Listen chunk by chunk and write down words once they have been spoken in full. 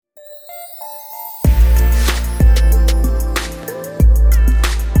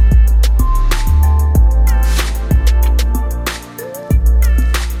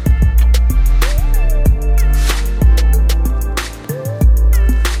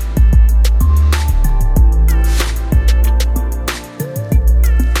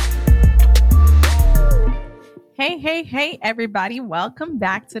Hey, everybody. Welcome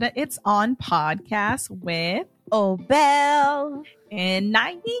back to the It's On podcast with Belle and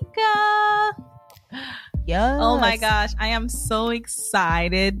Naika. Yes. Oh my gosh, I am so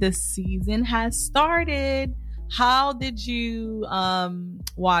excited. The season has started. How did you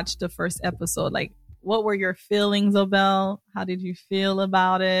watch the first episode? Like, what were your feelings, Obel? How did you feel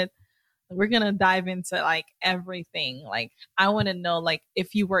about it? We're gonna dive into like everything. Like, I want to know, like,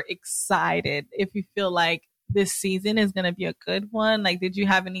 if you were excited, if you feel like this season is gonna be a good one. Like, did you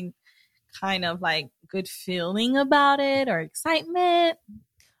have any kind of like good feeling about it or excitement?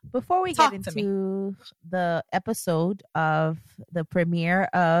 Before we get into the episode of the premiere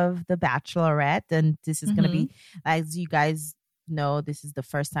of The Bachelorette, and this is going to be, as you guys know, this is the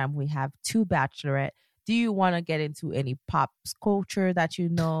first time we have two Bachelorette. Do you want to get into any pop culture that you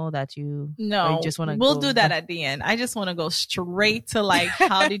know that you No, you just want to? We'll do that at the end. I just want to go straight to like,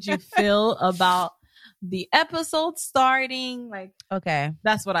 how did you feel about the episode starting? Like, okay,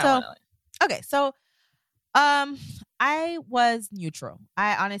 that's what I want to. Okay, so I was neutral.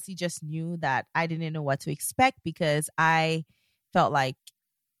 I honestly just knew that I didn't know what to expect because I felt like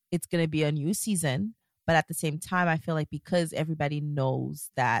it's going to be a new season. But at the same time, I feel like because everybody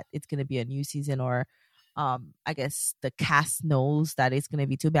knows that it's going to be a new season, or I guess the cast knows that it's going to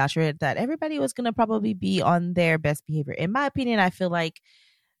be two Bachelorette, that everybody was going to probably be on their best behavior. In my opinion, I feel like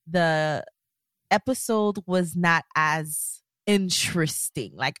the episode was not as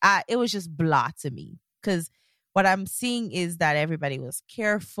interesting. Like, it was just blah to me. Because what I'm seeing is that everybody was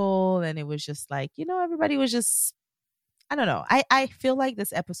careful, and it was just like, everybody was just, I don't know. I feel like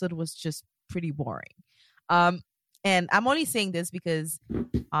this episode was just pretty boring. And I'm only saying this because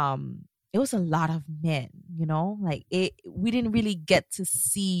it was a lot of men, like we didn't really get to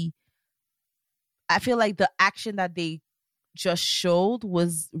see. I feel like the action that they just showed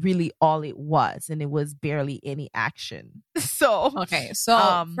was really all it was, and it was barely any action. So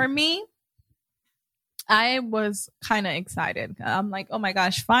for me, I was kind of excited. I'm like, oh my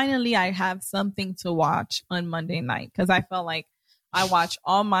gosh, finally I have something to watch on Monday night, because I felt like I watch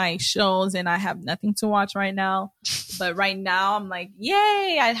all my shows and I have nothing to watch right now. But right now I'm like,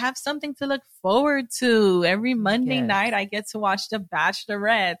 yay, I have something to look forward to. Every Monday night I get to watch The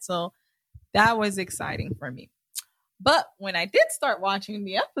Bachelorette. So that was exciting for me. But when I did start watching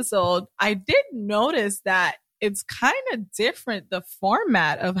the episode, I did notice that it's kind of different, the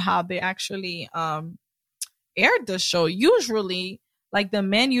format of how they actually aired the show. Usually, like, the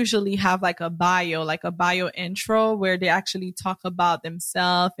men usually have like a bio intro where they actually talk about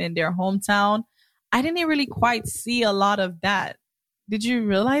themselves and their hometown. I didn't really quite see a lot of that. Did you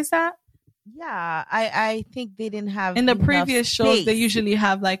realize that? Yeah, I think they didn't have in the previous space. shows. They usually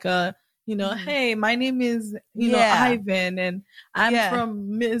have like a, hey, my name is, Ivan, and I'm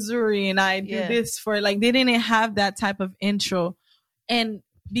from Missouri, and I do this for, like, they didn't have that type of intro. And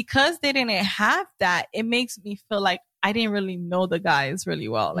because they didn't have that, it makes me feel like I didn't really know the guys really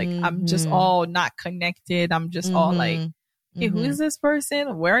well. Like, I'm just all not connected. I'm just all like, hey, who is this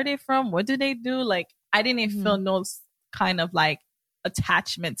person? Where are they from? What do they do? Like, I didn't feel no kind of like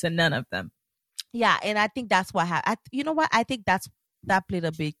attachment to none of them. Yeah, and I think that's what happened. You know what? I think that played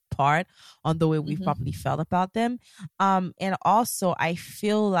a big part on the way we probably felt about them. And also, I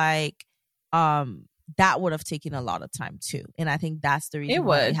feel like that would have taken a lot of time too, and I think that's the reason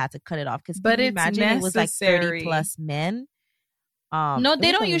why we had to cut it off. Because can you imagine it was like 30 plus men? No,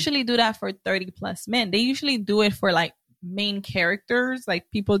 they don't usually do that for 30 plus men. They usually do it for like main characters, like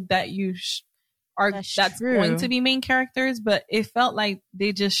people that that's going to be main characters. But it felt like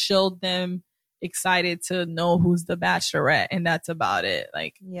they just showed them excited to know who's the Bachelorette, and that's about it.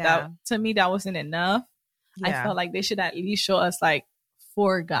 Like, that, to me, that wasn't enough. I felt like they should at least show us like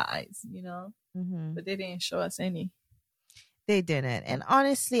 4 guys, but they didn't show us any. They didn't. And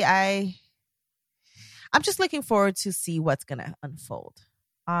honestly, I'm just looking forward to see what's gonna unfold.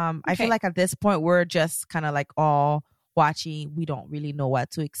 I feel like at this point we're just kind of like all watching. We don't really know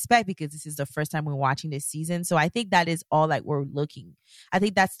what to expect because this is the first time we're watching this season. So I think that is all like we're looking. I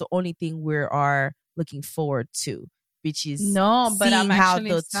think that's the only thing we are looking forward to, which is seeing how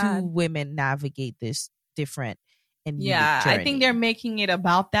the two women navigate this different and unique journey. I think they're making it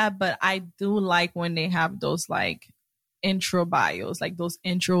about that, but I do like when they have those like intro bios, like those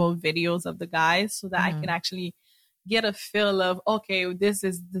intro videos of the guys, so that I can actually get a feel of, okay, this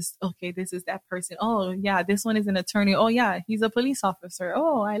is that person. Oh yeah, this one is an attorney. Oh yeah, he's a police officer.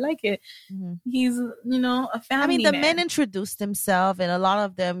 Oh, I like it. He's, a family I mean, the man. men introduced themselves, and a lot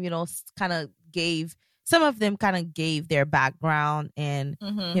of them, kind of gave some of them kind of gave their background, and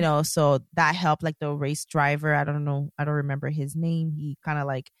so that helped. Like the race driver, I don't remember his name. He kind of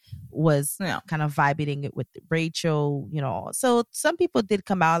like was kind of vibing it with Rachel, so some people did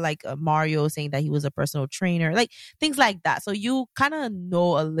come out, like Mario saying that he was a personal trainer, like things like that. So you kind of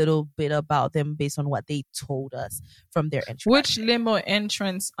know a little bit about them based on what they told us from their introduction. Which limo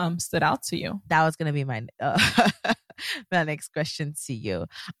entrance stood out to you? That was gonna be my my next question to you.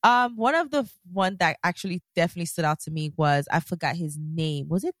 One that actually definitely stood out to me was, I forgot his name.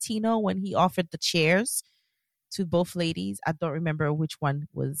 Was it Tino when he offered the chairs to both ladies? I don't remember which one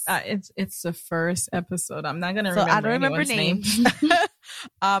was. It's the first episode. I'm not gonna remember. I don't remember names.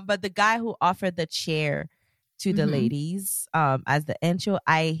 But the guy who offered the chair to the ladies as the intro,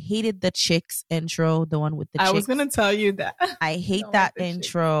 I hated the chicks intro, the one with the chicks. I was gonna tell you that. I hate that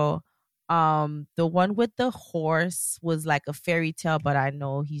intro. The one with the horse was like a fairy tale, but I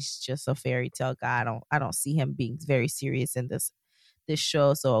know he's just a fairy tale guy. I don't see him being very serious in this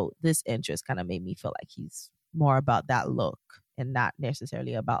show. So this interest kind of made me feel like he's more about that look and not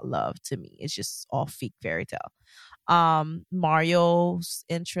necessarily about love. To me, it's just all fake fairy tale. Mario's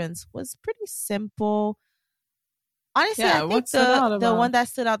entrance was pretty simple. Honestly, I think the one that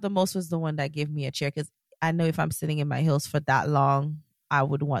stood out the most was the one that gave me a chair, because I know if I'm sitting in my heels for that long, I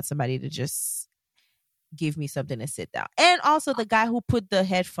would want somebody to just give me something to sit down. And also the guy who put the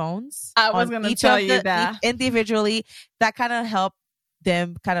headphones. I was going to tell you that. Individually, that kind of helped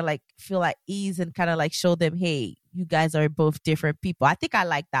them kind of like feel at ease and kind of like show them, hey, you guys are both different people. I think I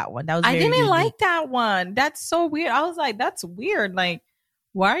like that one. That was I didn't unique. like that one. That's so weird. I was like, that's weird. Like,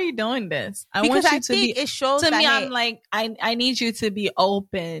 why are you doing this? It shows to me, hey, I'm like, I need you to be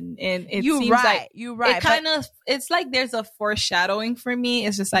open. And it seems like you're right. It kind of, it's like there's a foreshadowing for me.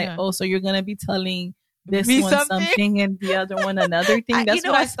 It's just like, oh, so you're going to be telling this one something and the other one another thing. That's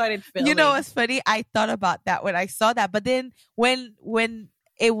what I started feeling. You know what's funny? I thought about that when I saw that. But then when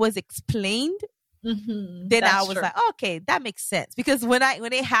it was explained, then I was like, okay, that makes sense. Because when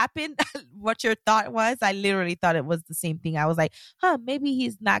it happened, what your thought was, I literally thought it was the same thing. I was like, maybe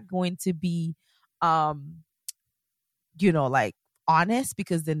he's not going to be, like honest,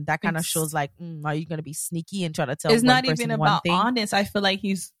 because then that kind of shows like, are you going to be sneaky and try to tell? It's not even about honest. I feel like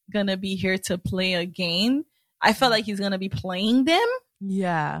he's going to be here to play a game. I feel like he's going to be playing them.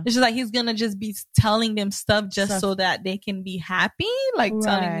 Yeah. It's just like he's going to just be telling them stuff so that they can be happy. Like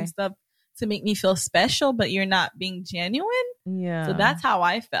telling them stuff to make me feel special, but you're not being genuine. Yeah. So that's how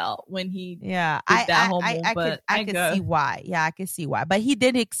I felt when he did that whole move. I can see why. Yeah, I can see why. But he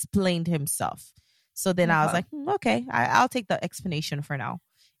did explain himself. So then I was like, okay, I'll take the explanation for now.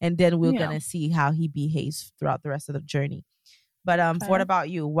 And then we're going to see how he behaves throughout the rest of the journey. But what about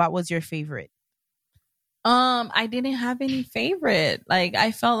you? What was your favorite? I didn't have any favorite. Like,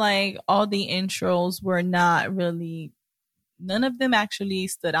 I felt like all the intros were not really, none of them actually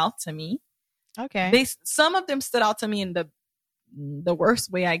stood out to me. Okay. Some of them stood out to me in the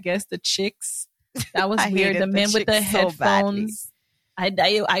worst way, I guess. The chicks, that was weird. The men with the headphones,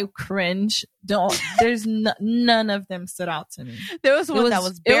 I cringe. There's none of them stood out to me. There was one that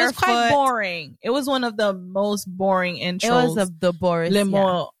was barefoot. It was quite boring. It was one of the most boring intros. It was of the boring.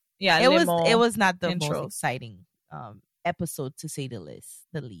 It was not the intros. Most exciting episode, to say the least.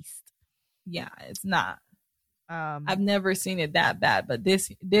 Yeah, it's not. I've never seen it that bad, but this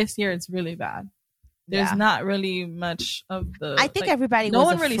year it's really bad. There's not really much of the. I think everybody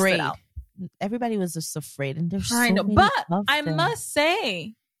was afraid. Really stood out. Everybody was just afraid, and there's so many but of I them. must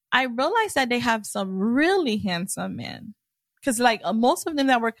say, I realized that they have some really handsome men. Because like most of them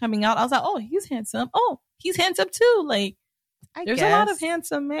that were coming out, I was like, oh, he's handsome. Oh, he's handsome too. Like, there's a lot of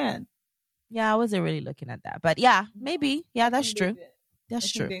handsome men. Yeah, I wasn't really looking at that, but yeah, maybe. Yeah, that's true.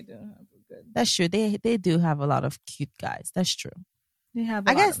 That's true. They do have a good. That's true. They do have a lot of cute guys. That's true. They have.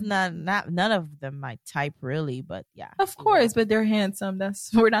 I guess none of them my type really, but yeah. Of course, but they're handsome.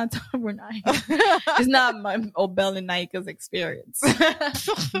 We're not. It's not my Obel and Naika's experience,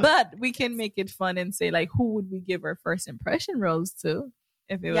 but we can make it fun and say like, who would we give our first impression rose to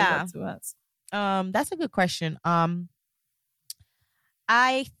if it was up to us? That's a good question.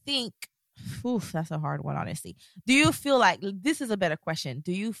 I think. That's a hard one, honestly. Do you feel like this is a better question?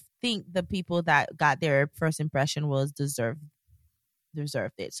 Do you think the people that got their first impression rose deserved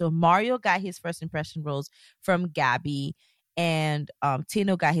it? So Mario got his first impression rose from Gabby, and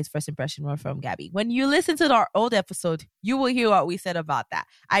Tino got his first impression rose from Gabby. When you listen to our old episode, you will hear what we said about that.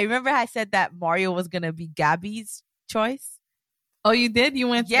 I remember I said that Mario was gonna be Gabby's choice. Oh, you did? You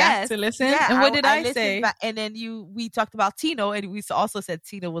went back to listen? Yeah, and what did I listened say? back, and then we talked about Tino, and we also said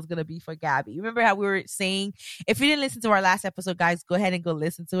Tino was going to be for Gabby. Remember how we were saying, if you didn't listen to our last episode, guys, go ahead and go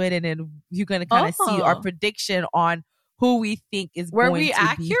listen to it, and then you're going to kind of see our prediction on who we think is going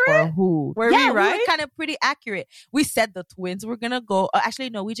to be for who. Were we right? We were kind of pretty accurate. We said the twins were going to go. Actually,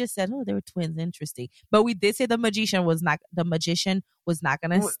 no, we just said, they were twins. Interesting. But we did say the magician was not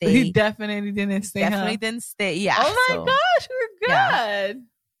going to stay. He definitely didn't stay. Didn't stay. Yeah. Oh my gosh, we're good. Yeah.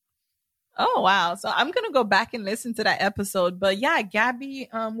 Oh wow. So I'm going to go back and listen to that episode. But yeah, Gabby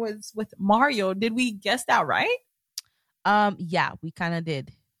was with Mario. Did we guess that right? Yeah, we kind of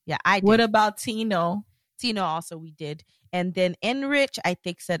did. Yeah, I did. What about Tino? Tino also we did. And then Enrich, I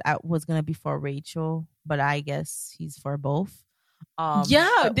think, said I was going to be for Rachel, but I guess he's for both.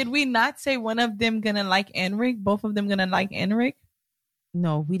 Did we not say one of them going to like Enric? Both of them going to like Enric?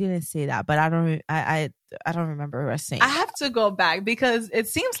 No, we didn't say that, but I don't remember us saying I have to go back because it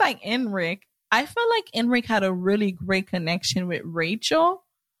seems like Enric, I feel like Enric had a really great connection with Rachel.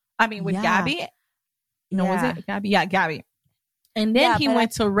 I mean, with Gabby. No, was it Gabby? Yeah, Gabby. And then he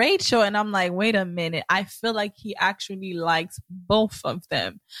went to Rachel, and I'm like, wait a minute. I feel like he actually likes both of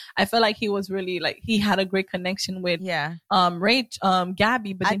them. I feel like he was really he had a great connection with Gabby,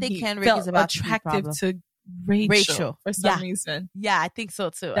 but then he felt attractive to Rachel for some reason. Yeah, I think so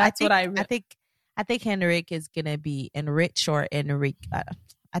too. I think Henrik is gonna be Enrich or Enric.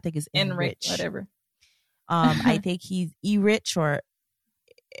 I think it's Enrich, whatever. I think he's Erich or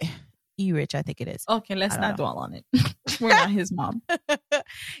Erich. I think it is. Okay, let's not dwell on it. We're not his mom.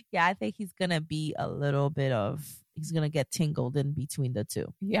 Yeah, I think he's gonna be he's gonna get tangled in between the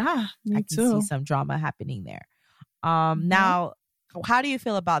two. Yeah, I can see some drama happening there. Now, how do you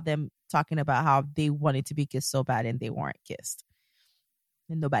feel about them talking about how they wanted to be kissed so bad and they weren't kissed,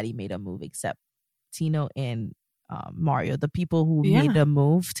 and nobody made a move except Tino and Mario? The people who made the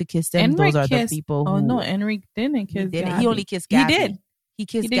move to kiss them, those are the people who. Oh no, Enric didn't kiss Gabby. He only kissed Gabby. He did. He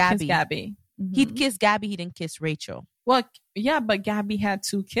kissed Gabby. Mm-hmm. He kissed Gabby. He didn't kiss Rachel. Well, yeah, but Gabby had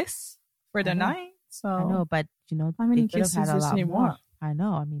to kiss for the night. So I know, but how many kisses does he want? I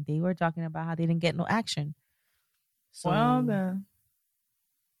know. I mean, they were talking about how they didn't get no action. So, well, then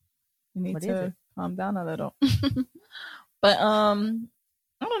you need to calm down a little. But I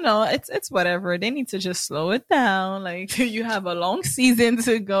don't know. It's whatever. They need to just slow it down. Like, you have a long season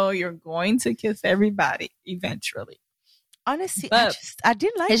to go. You're going to kiss everybody eventually. Honestly, I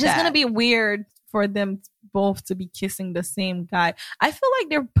didn't like it. It's just going to be weird for them both to be kissing the same guy. I feel like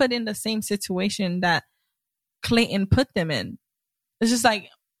they're put in the same situation that Clayton put them in. It's just like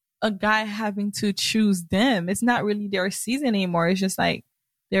a guy having to choose them. It's not really their season anymore. It's just like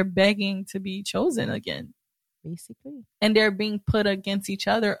they're begging to be chosen again. Basically. And they're being put against each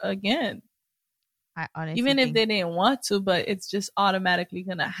other again. I honestly even if they didn't want to, but it's just automatically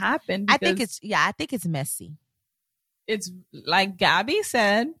going to happen. I think it's messy. It's like Gabby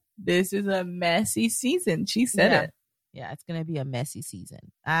said, this is a messy season. She said it. Yeah, it's gonna be a messy season.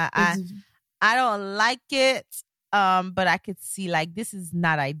 I don't like it, but I could see this is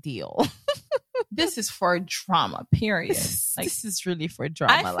not ideal. This is for drama, period. This is really for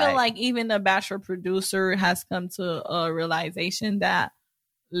drama. I feel like even the Bachelor producer has come to a realization that,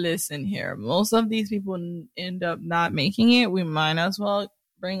 listen here, most of these people end up not making it. We might as well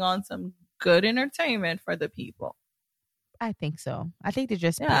bring on some good entertainment for the people. I think so. I think they're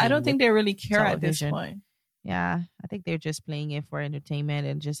just I don't think they really care television. At this point. Yeah, I think they're just playing it for entertainment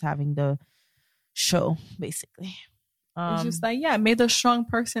and just having the show, basically. It's just may the strong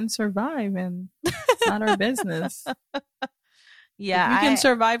person survive, and it's not our business. Yeah, we can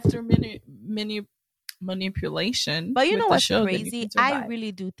survive through many manipulation. But you know what's crazy? I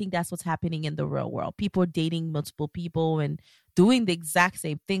really do think that's what's happening in the real world. People dating multiple people and doing the exact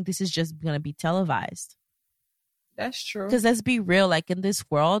same thing. This is just going to be televised. That's true. Because let's be real, in this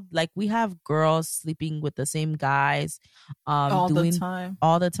world, we have girls sleeping with the same guys all the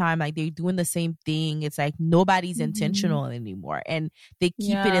time. They're doing the same thing. It's nobody's intentional anymore, and they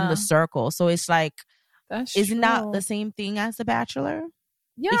keep it in the circle. So it's isn't that the same thing as The Bachelor?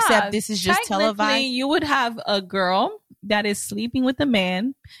 Yeah, except this is just televised. You would have a girl that is sleeping with a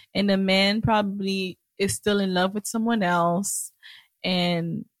man, and the man probably is still in love with someone else,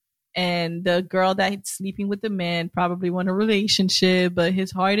 and the girl that's sleeping with the man probably want a relationship, but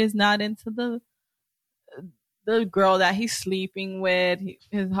his heart is not into the girl that he's sleeping with.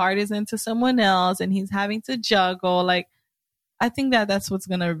 His heart is into someone else, and he's having to juggle. I think that's what's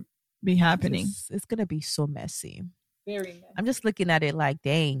gonna be happening. It's gonna be so messy. Very messy. I'm just looking at it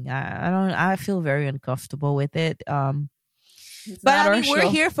dang, I feel very uncomfortable with it. But we're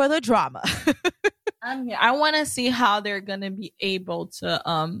here for the drama. I want to see how they're going to be able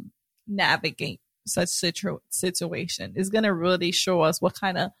to navigate such situation. It's going to really show us what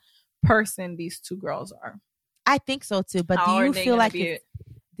kind of person these two girls are. I think so too. But How do are you they feel gonna like be-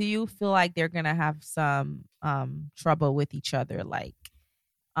 do you feel like they're gonna have some trouble with each other? Like,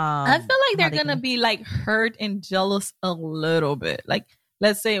 I feel like how they're they gonna be like hurt and jealous a little bit. Like,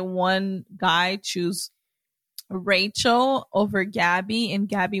 let's say one guy choose Rachel over Gabby, and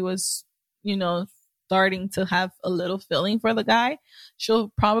Gabby was, starting to have a little feeling for the guy. She'll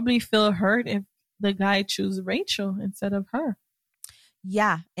probably feel hurt if the guy choose Rachel instead of her.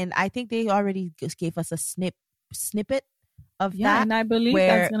 Yeah, and I think they already just gave us a snippet of Yeah, that, and I believe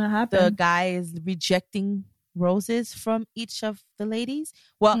where that's gonna happen. the guy is rejecting roses from each of the ladies.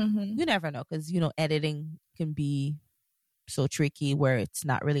 Well, Mhm. you never know, because editing can be so tricky where it's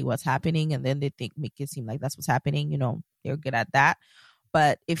not really what's happening, and then they make it seem like that's what's happening. They're good at that.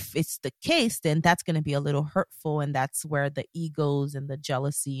 But if it's the case, then that's going to be a little hurtful, and that's where the egos and the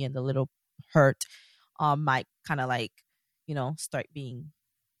jealousy and the little hurt might kind of like start being,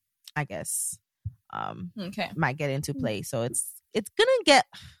 I guess, Okay. might get into play. So it's gonna get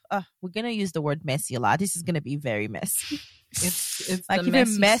we're gonna use the word messy a lot. This is gonna be very messy. It's like the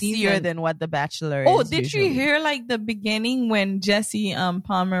even messy messier season. than what The Bachelor Oh, is. did usually. you hear like the beginning when Jesse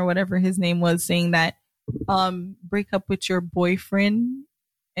Palmer, whatever his name was, saying that break up with your boyfriend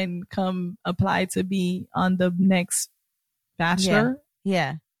and come apply to be on the next Bachelor?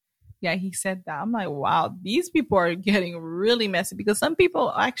 Yeah. Yeah, he said that. I'm like, wow, these people are getting really messy, because some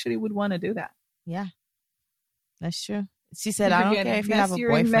people actually would want to do that. Yeah. That's true. She said, They're I don't getting care if you have a messier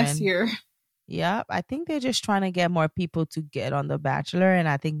and boyfriend. messier. Yeah, I think they're just trying to get more people to get on The Bachelor, and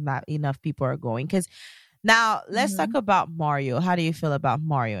I think not enough people are going. Because now let's talk about Mario. How do you feel about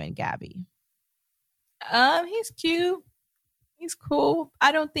Mario and Gabby? He's cute. He's cool.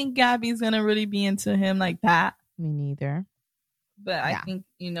 I don't think Gabby's gonna really be into him like that. Me neither. But I think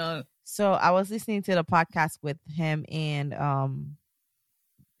So I was listening to the podcast with him, and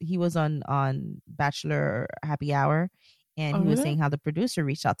he was on Bachelor Happy Hour, and he was saying how the producer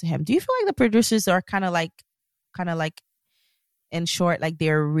reached out to him. Do you feel like the producers are kind of like, in short, like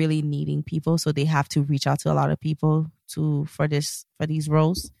they're really needing people, so they have to reach out to a lot of people for these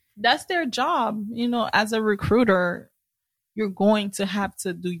roles? That's their job. As a recruiter, you're going to have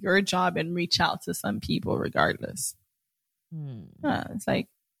to do your job and reach out to some people regardless. It's like,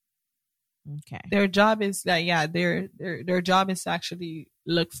 okay, their job is that, their job is to actually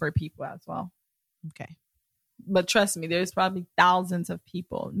look for people as well. Okay. But trust me, there's probably thousands of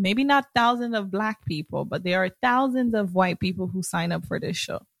people, maybe not thousands of Black people, but there are thousands of white people who sign up for this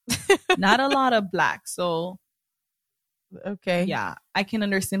show. Not a lot of Black. So, okay. Yeah, I can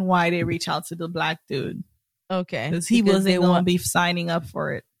understand why they reach out to the Black dude. Okay. Because he wasn't going to be signing up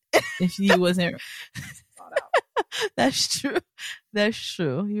for it if he wasn't thought out. That's true. That's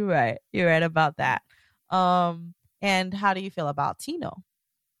true. You're right. You're right about that. And how do you feel about Tino?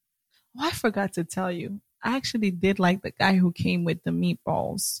 Oh, I forgot to tell you. I actually did like the guy who came with the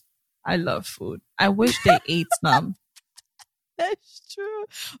meatballs. I love food. I wish they ate some. That's true.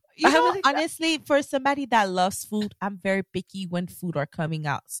 You know, honestly, for somebody that loves food, I'm very picky when food are coming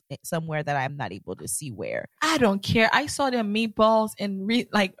out somewhere that I'm not able to see where. I don't care. I saw their meatballs and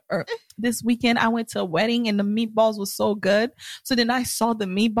this weekend I went to a wedding and the meatballs was so good. So then I saw the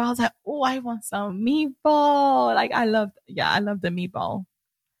meatballs. Like, oh, I want some meatball. Like I love the meatball.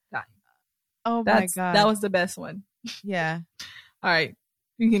 Oh my God. That was the best one. Yeah. All right.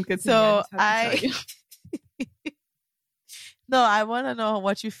 You can continue. So No, I want to know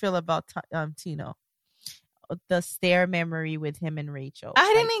what you feel about Tino. The stare memory with him and Rachel.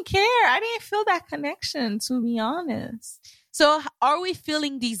 I didn't care. I didn't feel that connection, to be honest. So are we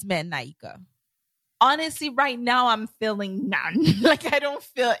feeling these men, Naika? Honestly, right now I'm feeling none. Like I don't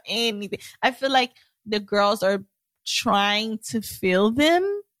feel anything. I feel like the girls are trying to feel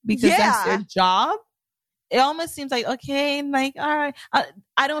them because that's their job. It almost seems like, okay, like, all right.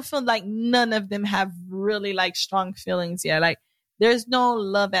 I don't feel like none of them have really like strong feelings yet. Like there's no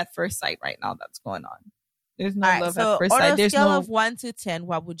love at first sight right now that's going on. There's no love at first sight. On a scale of 1 to 10,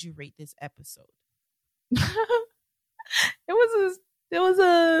 what would you rate this episode? It was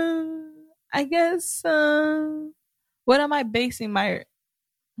a, I guess, what am I basing my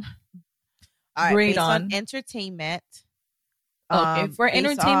grade on? Entertainment. Okay, for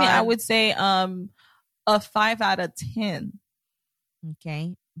entertainment, I would say a 5 out of 10.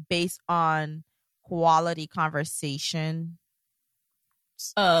 Okay, based on quality conversation,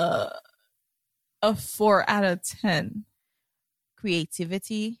 a 4 out of 10.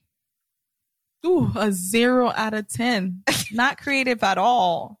 Creativity, a 0 out of 10. Not creative at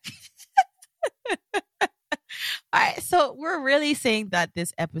all. All right, so we're really saying that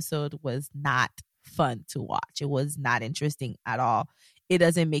this episode was not fun to watch. It was not interesting at all. It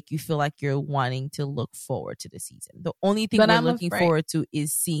doesn't make you feel like you're wanting to look forward to the season. The only thing we're looking forward to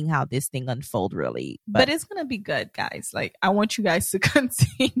is seeing how this thing unfold, really. But it's gonna be good, guys. Like, I want you guys to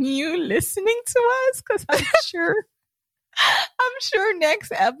continue listening to us, because I'm sure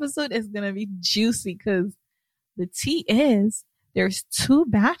next episode is gonna be juicy, because the tea is there's 2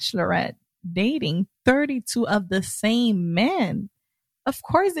 bachelorettes dating 32 of the same men. Of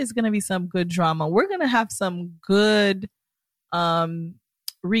course there's gonna be some good drama. We're gonna have some good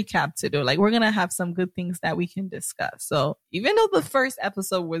recap to do. Like, we're gonna have some good things that we can discuss. So even though the first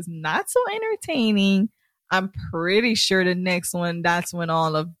episode was not so entertaining, I'm pretty sure the next one, that's when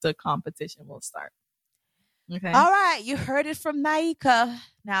all of the competition will start. Okay. All right, you heard it from Naika.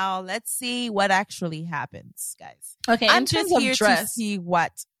 Now let's see what actually happens, guys. Okay, I'm just here to see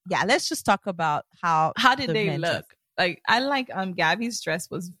what. Yeah, let's just talk about how did they look. Dress. Like, I like Gabby's dress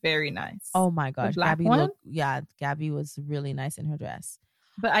was very nice. Oh my gosh, Gabby was really nice in her dress.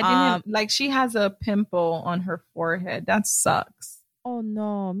 But I didn't like, she has a pimple on her forehead. That sucks. Oh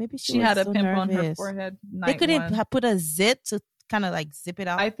no, maybe she had a so pimple nervous. on her forehead. They couldn't put a zip to kind of like zip it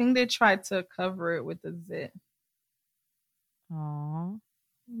out. I think they tried to cover it with a zip. Oh,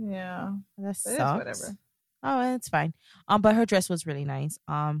 yeah, that sucks. Whatever. Oh, it's fine. But her dress was really nice.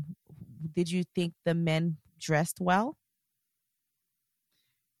 Did you think the men dressed well?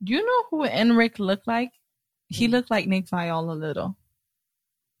 Do you know who Enric looked like? He looked like Nick Viall a little.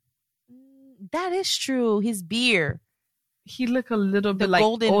 That is true. His beard. He looked a little bit like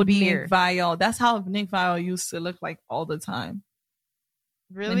golden old beard. Nick Viall. That's how Nick Viall used to look like all the time.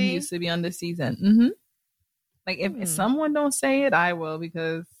 Really? When he used to be on the season. Mm-hmm. Like, if someone don't say it, I will,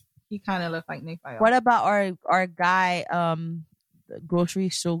 because he kind of looked like Nick Viall. What about our guy, grocery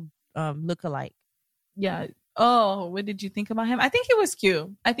store lookalike? Yeah. Oh, what did you think about him? I think he was cute.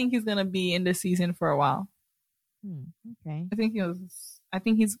 I think he's gonna be in the season for a while. Okay. I think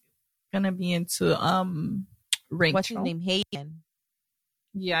he's gonna be into Rachel. What's his name? Hayden.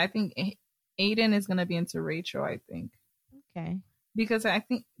 Yeah, I think Aiden is gonna be into Rachel. I think. Okay. Because I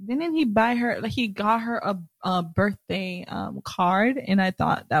think didn't he buy her? Like, he got her a birthday card, and I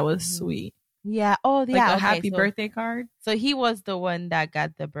thought that was sweet. Yeah. Oh, yeah. Like a happy birthday card. So he was the one that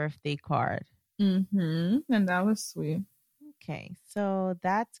got the birthday card. Mm-hmm. And that was sweet. Okay, so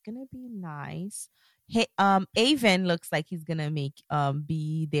that's gonna be nice. Hey, Avon looks like he's gonna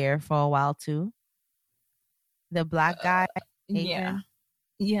be there for a while too. The black guy. Yeah.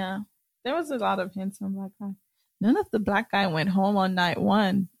 There was a lot of hints on black guy. None of the black guy went home on night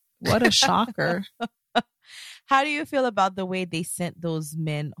 1. What a shocker. How do you feel about the way they sent those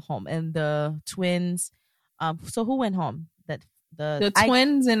men home and the twins? So who went home? The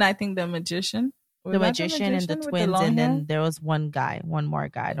twins and I think the magician. The magician and the twins, and then there was one more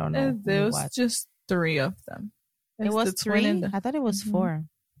guy. I don't know. There was just 3 of them. It was 3? I thought it was 4.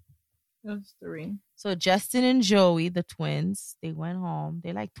 It was 3. So Justin and Joey, the twins, they went home.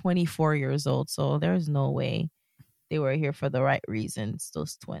 They're like 24 years old, so there's no way they were here for the right reasons,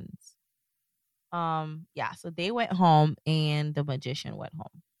 those twins. Yeah, so they went home and the magician went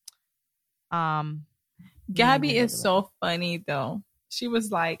home. Gabby is so funny though. She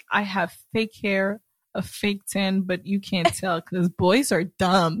was like, I have fake hair, a fake tan, but you can't tell because boys are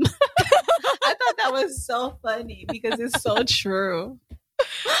dumb. I thought that was so funny because it's so true.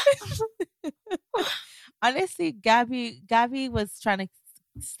 Honestly, Gabby was trying to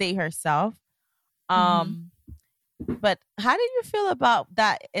stay herself. But how did you feel about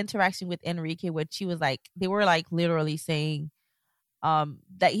that interaction with Enrique, where she was like, they were like literally saying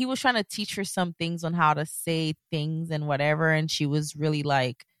that he was trying to teach her some things on how to say things and whatever, and she was really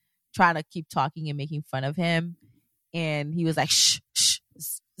like trying to keep talking and making fun of him, and he was like, shh,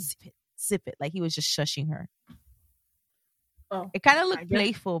 zip it, like he was just shushing her. Oh, it kind of looked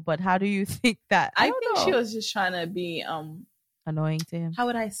playful, but how do you think that? I think she was just trying to be annoying to him. How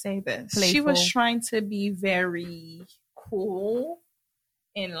would I say this? Playful. She was trying to be very cool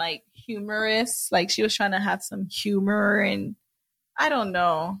and like humorous. Like, she was trying to have some humor, and I don't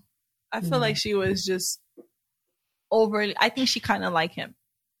know. I feel like she was just overly. I think she kind of liked him.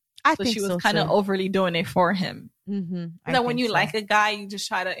 I think she was kind of overly doing it for him. That when you like a guy, you just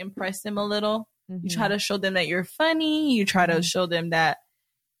try to impress him a little. You try to show them that you're funny. You try to show them that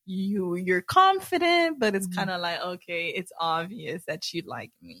you're confident, but it's kind of like, okay, it's obvious that you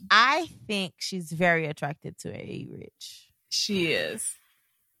like me. I think she's very attracted to A-Rich. She is.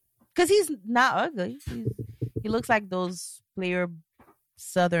 Because he's not ugly. He looks like those player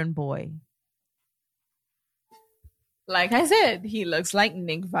Southern boy. Like I said, he looks like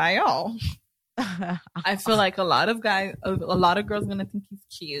Nick Viall. I feel like a lot of girls gonna think he's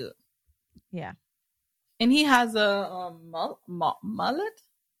cute. Yeah. And he has a mullet.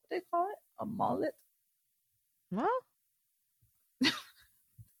 What they call it? A mullet. Well,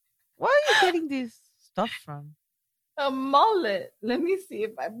 where are you getting this stuff from? A mullet. Let me see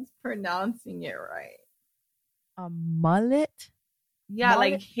if I'm pronouncing it right. A mullet? Yeah,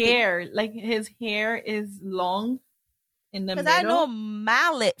 Mullet? like hair. Like his hair is long in the middle. Because I know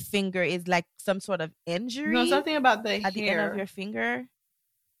mallet finger is like some sort of injury. No, something about the at the end of your finger.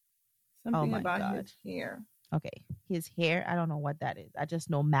 Something about his hair. Okay, his hair. I don't know what that is. I just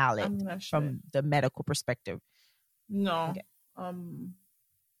know mallet from the medical perspective. No. Okay.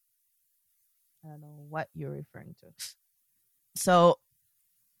 I don't know what you're referring to. So,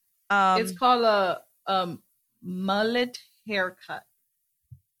 it's called a mullet haircut.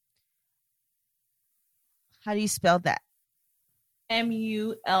 How do you spell that?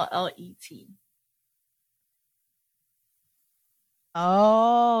 MULLET.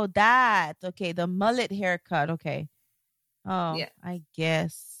 Oh, that. Okay, the mullet haircut. Okay. Oh, yeah. I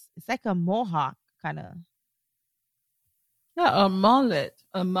guess it's like a mohawk kind of. Yeah, a mullet.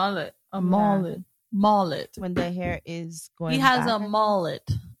 Mullet. When the hair is going. He has a mullet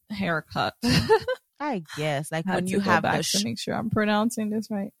haircut. I guess, like when you have back to make sure I'm pronouncing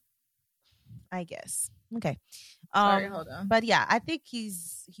this right. I guess. Okay. Sorry, hold on. But yeah, I think he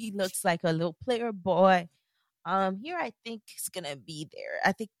looks like a little player boy. Here I think he's gonna be there.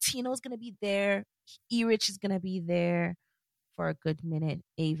 I think Tino's gonna be there. E-Rich is gonna be there for a good minute.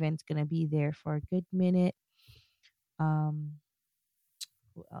 Avon's gonna be there for a good minute.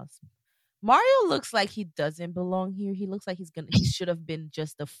 Who else? Mario looks like he doesn't belong here. He looks like he should have been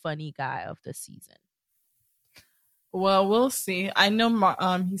just the funny guy of the season. Well, we'll see. I know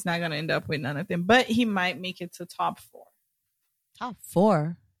he's not gonna end up with none of them, but he might make it to top 4. Top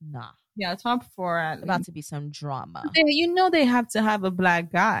 4? Nah. Yeah, top 4. About to be some drama. They have to have a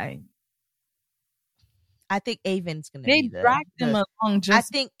black guy. I think Avon's gonna be They dragged him along. I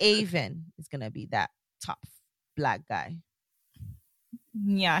think Avon is gonna be that top black guy.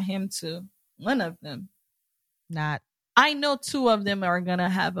 Yeah, him too. One of them. Not. I know 2 of them are gonna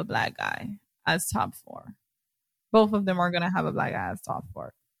have a black guy as top 4. Both of them are gonna have a black guy as top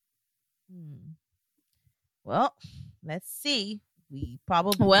 4. Well, let's see. We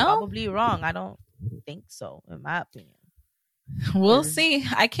probably wrong. I don't think so, in my opinion. We'll see.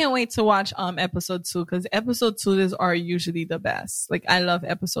 I can't wait to watch episode 2 because episode 2 are usually the best. Like I love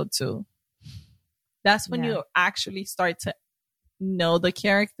episode 2. That's when you actually start to know the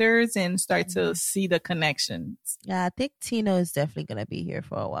characters and start to see the connections. Yeah, I think Tino is definitely gonna be here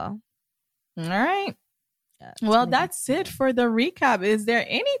for a while. All right. Yeah, well, that's it for the recap. Is there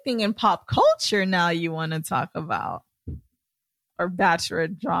anything in pop culture now you want to talk about? Or bachelor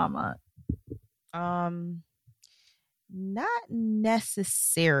drama? Not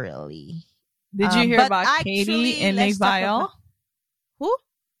necessarily. Did you hear about Katie and Nick Viall? Who?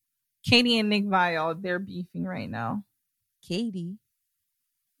 Katie and Nick Viall. They're beefing right now. Katie?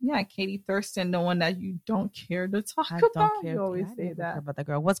 Yeah, Katie Thurston, the one that you don't care to talk about. Don't care. You always say that about that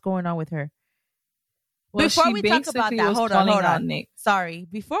girl. What's going on with her? Well, before we talk about that, hold on. Nick. Sorry.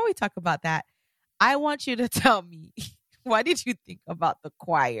 Before we talk about that, I want you to tell me, what did you think about the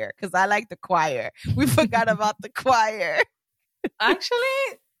choir? Because I like the choir. We forgot about the choir. Actually,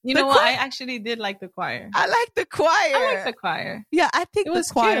 you know what? I actually did like the choir. I like the choir. I like the choir. Yeah, I think the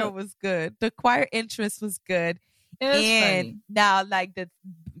choir was good. The choir interest was good. It was funny. Now, like,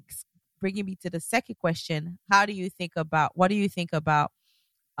 bringing me to the second question, what do you think about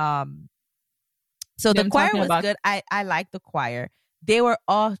so the choir was good. I like the choir. They were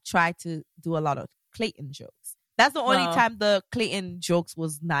all trying to do a lot of Clayton jokes. That's the only time the Clayton jokes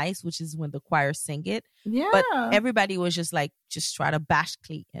was nice, which is when the choir sang it. Yeah. But everybody was just try to bash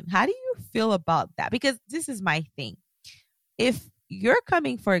Clayton. How do you feel about that? Because this is my thing. If you're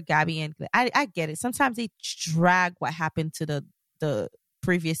coming for Gabby and I get it. Sometimes they drag what happened to the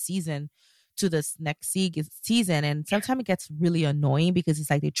previous season to this next season, and sometimes it gets really annoying because it's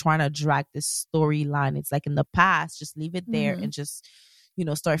like they're trying to drag this storyline. It's like in the past, just leave it there and just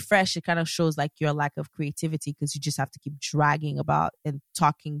start fresh. It kind of shows like your lack of creativity because you just have to keep dragging about and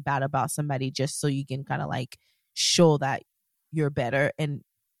talking bad about somebody just so you can kind of like show that you're better and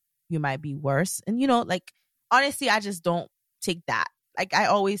you might be worse. And honestly, I just don't take that. Like I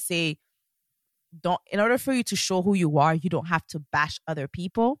always say, in order for you to show who you are, you don't have to bash other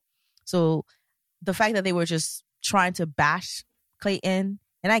people. So the fact that they were just trying to bash Clayton,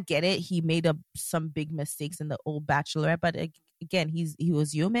 and I get it, he made some big mistakes in the old Bachelorette, but again, he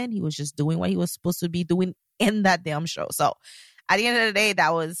was human. He was just doing what he was supposed to be doing in that damn show. So at the end of the day,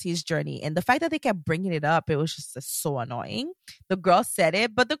 that was his journey. And the fact that they kept bringing it up, it was just so annoying. The girl said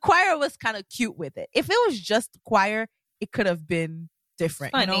it, but the choir was kind of cute with it. If it was just the choir, it could have been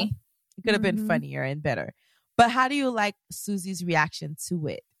different. Funny. You know? It could have been funnier and better. But how do you like Susie's reaction to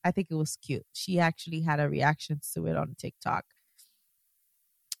it? I think it was cute. She actually had a reaction to it on TikTok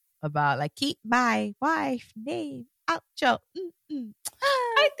about like, keep my wife name out your.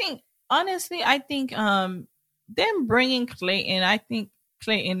 I think, honestly, them bringing Clayton, I think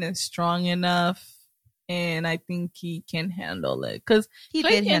Clayton is strong enough, and I think he can handle it because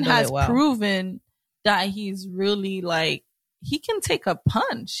Clayton has proven that he's really like, he can take a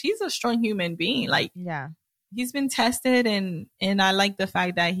punch. He's a strong human being. Like, yeah, he's been tested, and I like the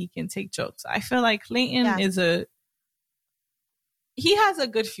fact that he can take jokes. I feel like Clayton he has a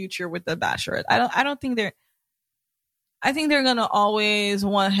good future with the Bachelorette. I think they're gonna always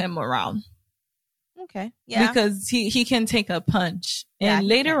want him around. Okay. Yeah. Because he can take a punch. And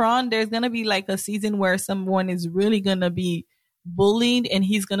later on, there's going to be like a season where someone is really going to be bullied, and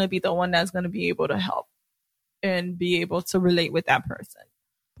he's going to be the one that's going to be able to help and be able to relate with that person.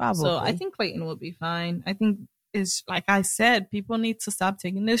 Probably. So I think Clayton will be fine. I think it's like I said, people need to stop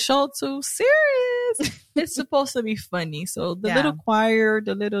taking this show too serious. It's supposed to be funny. So the little choir,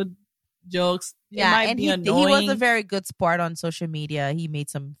 the little jokes, it might be annoying. He was a very good sport on social media. He made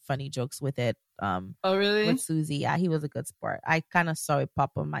some funny jokes with it. Oh, really? With Susie. Yeah, he was a good sport. I kind of saw it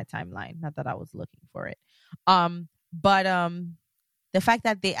pop on my timeline. Not that I was looking for it. But the fact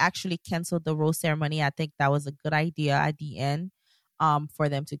that they actually canceled the rose ceremony, I think that was a good idea at the end for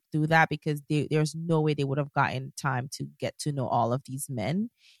them to do that, because there's no way they would have gotten time to get to know all of these men.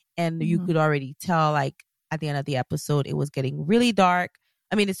 And you could already tell, like, at the end of the episode, it was getting really dark.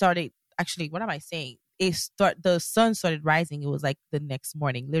 I mean, it started, actually, what am I saying? The sun started rising. It was like the next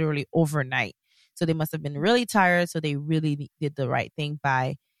morning, literally overnight. So they must have been really tired. So they really did the right thing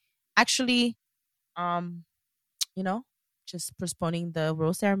by actually, just postponing the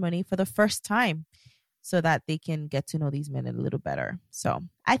rose ceremony for the first time so that they can get to know these men a little better. So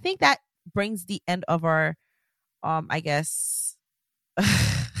I think that brings the end of our, I guess.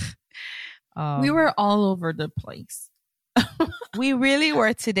 We were all over the place. We really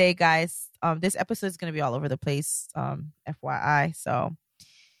were today, guys. This episode is going to be all over the place. FYI. So,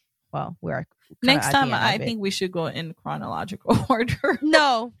 well, we're next time. I think we should go in chronological order.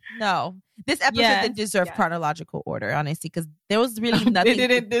 No. This episode didn't deserve chronological order, honestly, because there was really nothing. They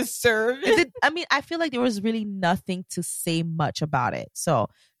didn't deserve it. I mean, I feel like there was really nothing to say much about it. So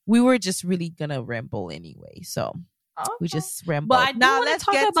we were just really gonna ramble anyway. So we just rambled. But now let's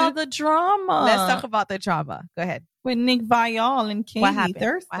talk about the drama. Let's talk about the drama. Go ahead. With Nick Viall and Katie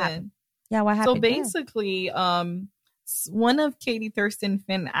Thurston. What happened? Yeah, what happened? So basically, one of Katie Thurston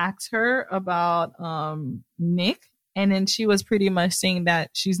Finn asked her about Nick, and then she was pretty much saying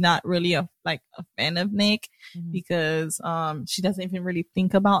that she's not really a fan of Nick because she doesn't even really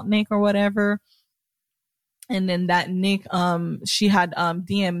think about Nick or whatever. And then that Nick, she had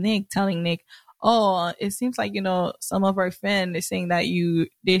DM Nick telling Nick, oh, it seems like, some of our fans are saying that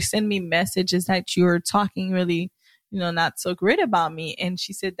they send me messages that you're talking really, not so great about me. And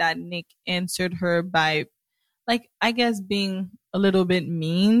she said that Nick answered her by, I guess, being a little bit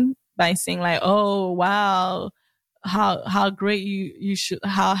mean by saying oh, wow, how great you should,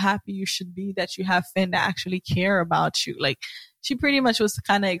 how happy you should be that you have fans that actually care about you. She pretty much was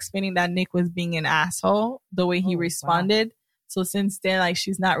kind of explaining that Nick was being an asshole the way he responded. Wow. So since then,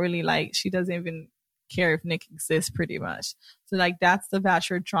 she's not really she doesn't even care if Nick exists pretty much. So that's the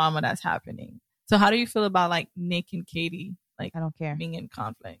Bachelor drama that's happening. So how do you feel about Nick and Katie? I don't care. Being in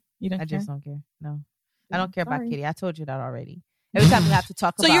conflict. You don't care? I just don't care. No. I don't care about Katie. I told you that already. Every time we have to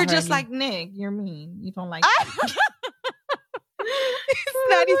talk about her. So you're just like Nick. You're mean. You don't like It's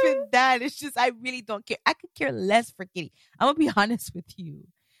not even that. It's just I really don't care. I could care less for Katie. I'm gonna be honest with you.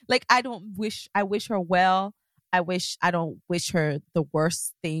 I wish her well. I don't wish her the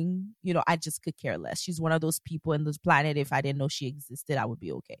worst thing. I just could care less. She's one of those people in this planet. If I didn't know she existed, I would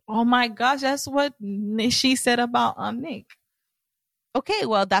be okay. Oh my gosh, that's what she said about Nick. Okay,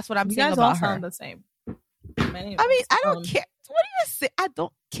 well, that's what I'm saying about her. You guys all sound the same. Anyways, I mean, I don't care. What do you say? I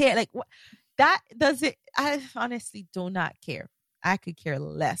don't care. What that does it? I honestly do not care. I could care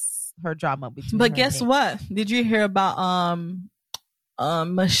less. Her drama between. But guess what? Did you hear about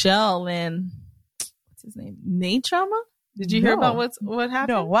Michelle and what's his name? Nate drama? Did you hear about what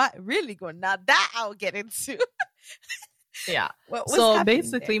happened? No, what really going? Now that I'll get into. Yeah. So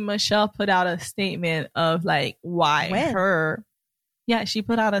basically, there? Michelle put out a statement of why her. Yeah, she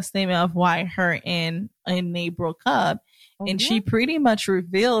put out a statement of why her and Nate broke up. Oh, and she pretty much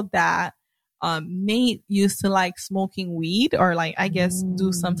revealed that Nate used to like smoking weed or like, I guess,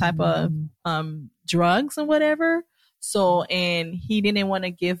 do some type of drugs or whatever. So, and he didn't want to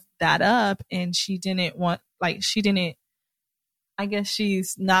give that up, and I guess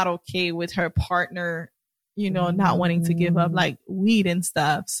she's not okay with her partner, not wanting to give up like weed and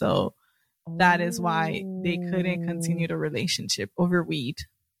stuff. So that is why they couldn't continue the relationship over weed.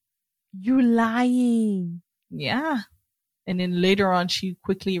 You lying. Yeah. And then later on, she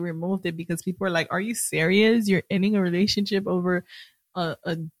quickly removed it because people were like, are you serious? You're ending a relationship over a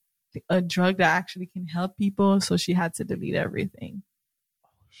drug that actually can help people. So she had to delete everything. Oh,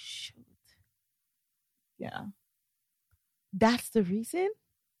 shoot. Yeah. That's the reason?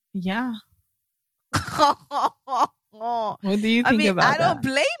 Yeah. What do you think about that? I don't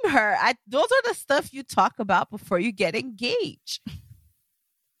blame her. Those are the stuff you talk about before you get engaged.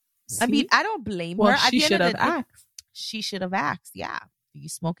 See? I don't blame her. She should have asked. She should have asked. Yeah. Do you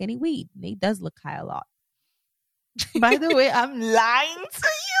smoke any weed? Nate does look high a lot. By the way, I'm lying to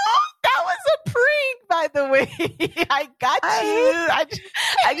you. That was a prank, by the way. I got you.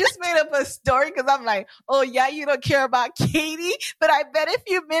 I just made up a story because I'm like, oh, yeah, you don't care about Katie, but I bet if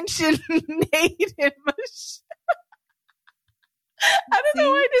you mention Nate and Michelle. I don't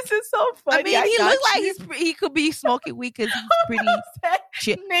know why this is so funny. He looks like he could be smoking weed because he's pretty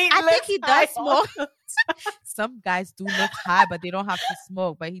chill. I think he does smoke. Some guys do look high, but they don't have to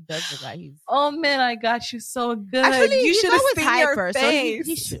smoke. But he does look like he's. Oh man, I got you so good. Actually, you should have seen your hyper, face. So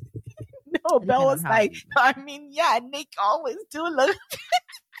he should. No, Belle was like, Nick always do look.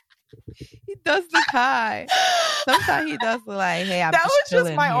 He does look high. Sometimes he does look like, hey, I'm that just was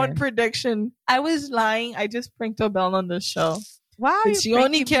just my here. own prediction. I was lying. I just pranked Belle on the show. Wow, you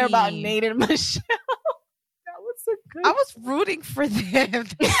only care about Nate and Michelle. That was so good. I was rooting for them.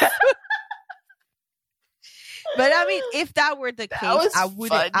 But I mean, if that were the case, I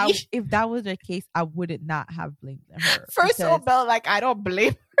wouldn't. If that was the case, I would not have blamed her. First of all, Belle, like I don't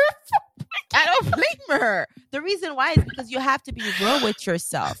blame her. I don't blame her. The reason why is because you have to be real with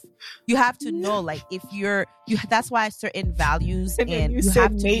yourself. You have to know, like, if you. That's why certain values and you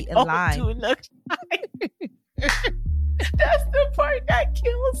have to be in line. That's the part that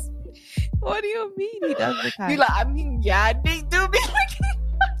kills me. What do you mean he does look high? You're like, yeah, they do be like.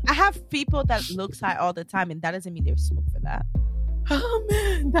 I have people that looks high all the time, and that doesn't mean they smoke for that. Oh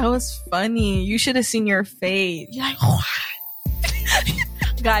man, that was funny. You should have seen your face. You're like, what?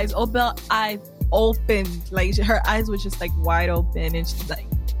 Guys, Belle eyes opened, like her eyes were just like wide open, and she's like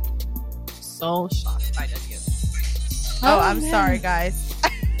so shocked by the news. I'm sorry, guys.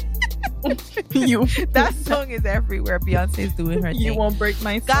 That song is everywhere. Beyonce's doing her thing. You won't break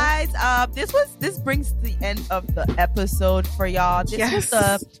my soul. Guys, this brings the end of the episode for y'all. This was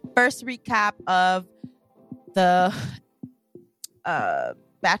the first recap of the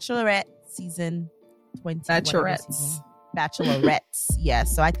Bachelorette season 20. Bachelorettes.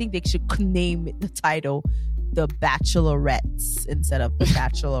 Yes. So I think they should name the title The Bachelorettes instead of The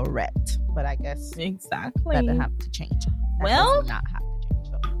Bachelorette. But I guess exactly that doesn't have to change. Well, not have to change.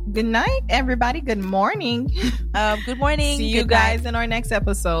 So. Good night, everybody. Good morning. Good morning. See you guys in our next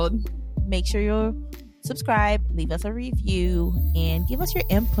episode. Make sure you subscribe, leave us a review, and give us your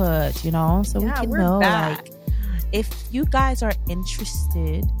input, so we can know back. Like if you guys are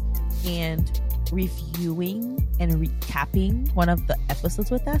interested in reviewing and recapping one of the episodes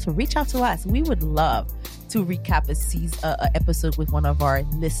with us, reach out to us. We would love to recap a episode with one of our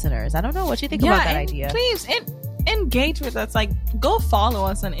listeners. I don't know what you think about that idea. Please engage with us. Like, go follow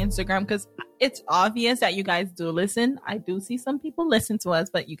us on Instagram because it's obvious that you guys do listen. I do see some people listen to us,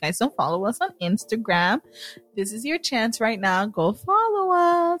 but you guys don't follow us on Instagram. This is your chance right now. Go follow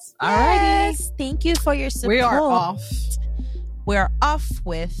us. Yes. Alrighty. Thank you for your support. We are off. We're off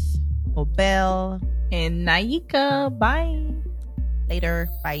with Belle and Naika. Bye. Later.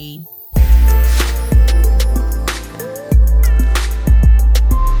 Bye.